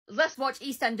Let's watch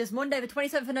EastEnders, Monday the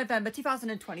 27th of November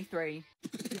 2023.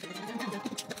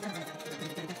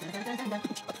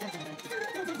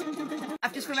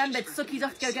 I've just remembered Suki's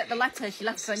off to go get the letter she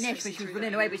left for Nish when she was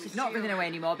running away, but she's not running away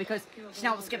anymore because she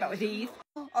now wants to get back with Eve.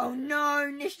 Oh no,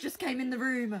 Nish just came in the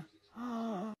room.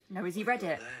 No, has he read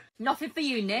it? Nothing for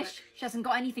you, Nish. She hasn't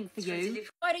got anything for you.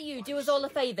 Why don't you do us all a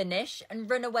favour, Nish, and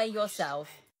run away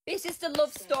yourself? This is the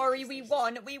love story we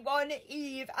want. We want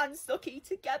Eve and Suki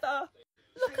together.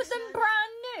 Look at them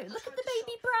brand new. Look at the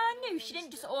baby brand new. She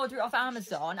didn't just order it off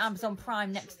Amazon. Amazon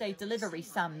Prime next day delivery,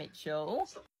 Sam Mitchell.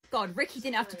 God, Ricky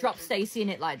didn't have to drop Stacey in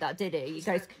it like that, did he? He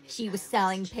goes, she was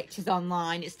selling pictures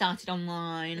online. It started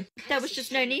online. There was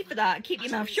just no need for that. Keep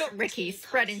your mouth shut, Ricky.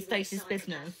 Spreading Stacey's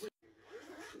business.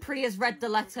 Priya's read the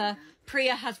letter.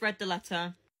 Priya has read the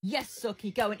letter. Yes,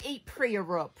 Suki, go and eat Priya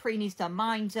up. Priya needs to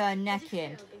mind her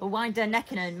necking. Or wind her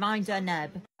necking and mind her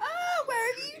neb.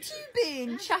 Where have you two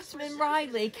been? Chatham and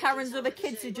Riley, Karen's other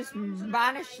kids who just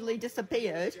vanishingly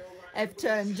disappeared, have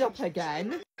turned up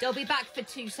again. They'll be back for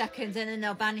 2 seconds and then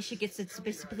they'll vanish again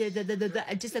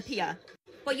and disappear.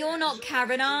 But you're not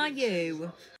Karen, are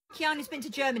you? Keanu's been to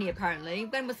Germany, apparently.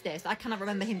 When was this? I cannot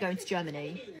remember him going to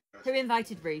Germany. Who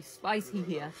invited Reese? Why is he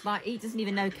here? Why, he doesn't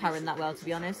even know Karen that well, to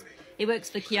be honest. He works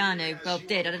for Keanu. Well,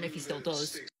 did. I don't know if he still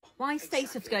does. Why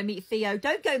Stacey have to go meet Theo?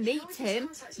 Don't go meet him.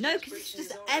 No, because it's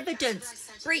just evidence.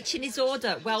 Breaching his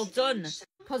order. Well done.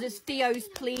 Because it's Theo's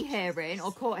plea hearing,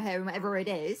 or court hearing, whatever it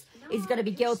is. Is he going to be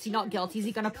guilty, not guilty? Is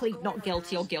he going to plead not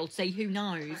guilty or guilty? Who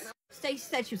knows? Stacey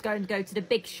said she was going to go to the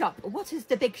big shop. What is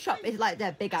the big shop? Is it like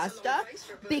the Big Asda?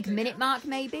 Big Minute Mark,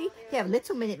 maybe? They have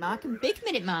Little Minute Mark and Big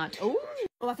Minute Mark. Oh,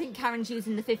 I think Karen's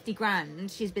using the 50 grand.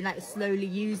 She's been like slowly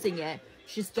using it.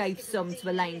 She just gave some to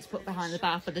Elaine to put behind the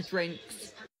bar for the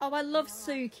drinks. Oh, I love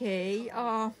Suki.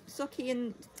 Oh, Suki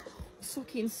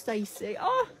and Stacey.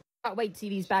 Oh, I can't wait to see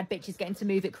these bad bitches getting to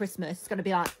move at Christmas. It's going to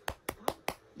be like,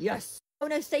 yes. Oh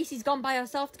no, Stacey's gone by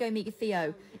herself to go meet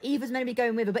Theo. Eve was meant to be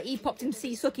going with her, but Eve popped in to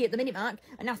see Suki at the Minute Mark,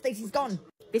 and now Stacey's gone.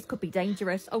 This could be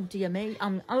dangerous. Oh dear me.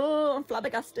 I'm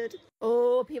flabbergasted.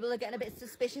 Oh, people are getting a bit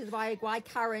suspicious why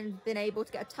Karen's been able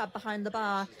to get a tab behind the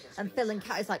bar, and Phil and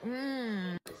Kat is like,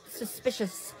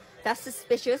 suspicious. That's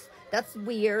suspicious. That's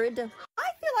weird. I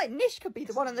feel like Nish could be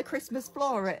the one on the Christmas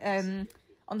floor at,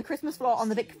 on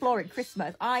the big floor at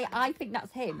Christmas. I think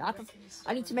that's him.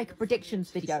 I need to make a predictions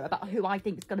video about who I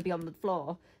think is going to be on the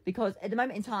floor, because at the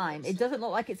moment in time, it doesn't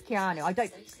look like it's Keanu. I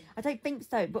don't think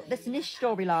so. But this Nish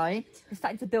storyline is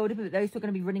starting to build up with those who are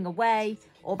going to be running away,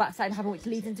 or about starting to happen, which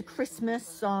leads into Christmas.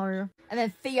 So, and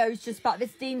then Theo's just about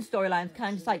this Dean storyline,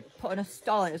 kind of just like putting a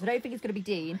stall in it. So I don't think it's going to be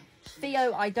Dean.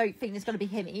 Theo, I don't think it's going to be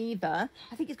him either.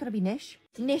 I think it's going to be Nish.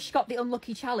 Nish got the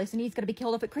unlucky chalice and he's going to be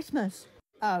killed off at Christmas.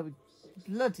 Oh,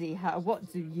 bloody hell.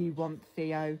 What do you want,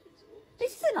 Theo?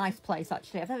 This is a nice place,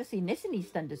 actually. I've never seen this in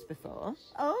EastEnders before.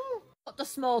 Oh. Not the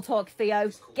small talk,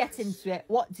 Theo. Get into it.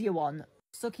 What do you want?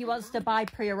 Suki wants to buy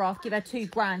Priya off, give her 2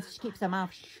 grand so she keeps her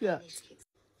mouth shut.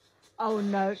 Oh,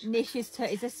 no. Nish is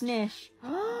this Nish?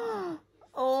 Oh,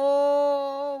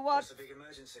 what? It's a big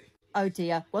emergency. Oh,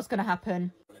 dear. What's going to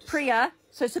happen? Priya.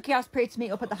 So Suki asked Priya to meet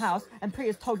up at the house, and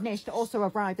Priya's told Nish to also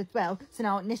arrive as well. So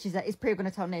now Nish is there. Is Priya going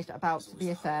to tell Nish about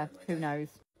the affair? Who knows?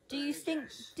 Do you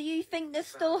think there's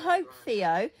still hope,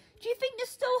 Theo? Do you think there's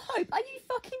still hope? Are you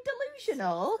fucking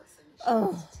delusional?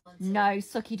 Oh, no,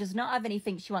 Suki does not have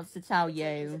anything she wants to tell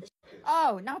you.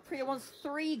 Oh, now Priya wants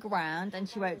 3 grand and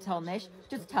she won't tell Nish.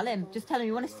 Just tell him. Just tell him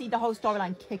you want to see the whole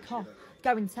storyline kick off.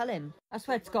 Go and tell him. I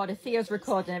swear to God, if Theo's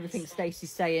recording everything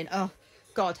Stacey's saying, oh,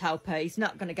 God help her. He's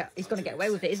gonna get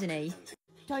away with it, isn't he?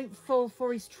 Don't fall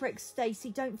for his tricks, Stacey.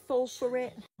 Don't fall for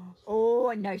it. Oh,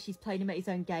 I know she's playing him at his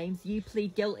own games. You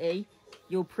plead guilty,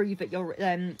 you'll prove that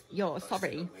you're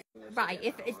sorry. Right,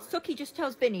 if Suki just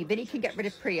tells Vinny can get rid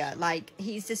of Priya. Like,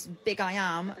 he's this big I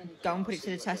am. Go and put it to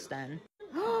the test then.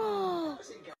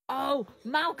 Oh,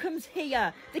 Malcolm's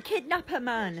here, the kidnapper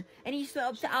man. And he's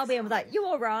up to Albie and was like, you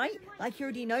all right? Like, he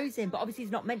already knows him, but obviously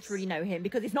he's not meant to really know him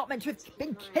because he's not meant to have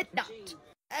been kidnapped.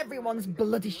 Everyone's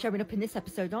bloody showing up in this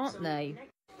episode, aren't they?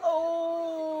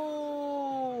 Oh!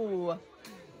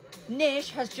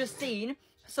 Nish has just seen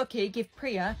Suki give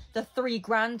Priya the 3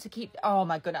 grand to keep. Oh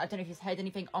my goodness, I don't know if he's heard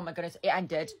anything. Oh my goodness, it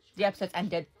ended. The episode's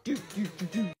ended.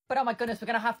 But oh my goodness, we're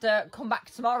going to have to come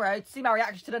back tomorrow to see my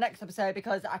reaction to the next episode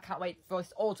because I can't wait for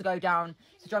us all to go down.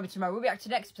 So join me tomorrow. We'll be back to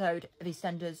the next episode of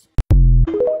EastEnders.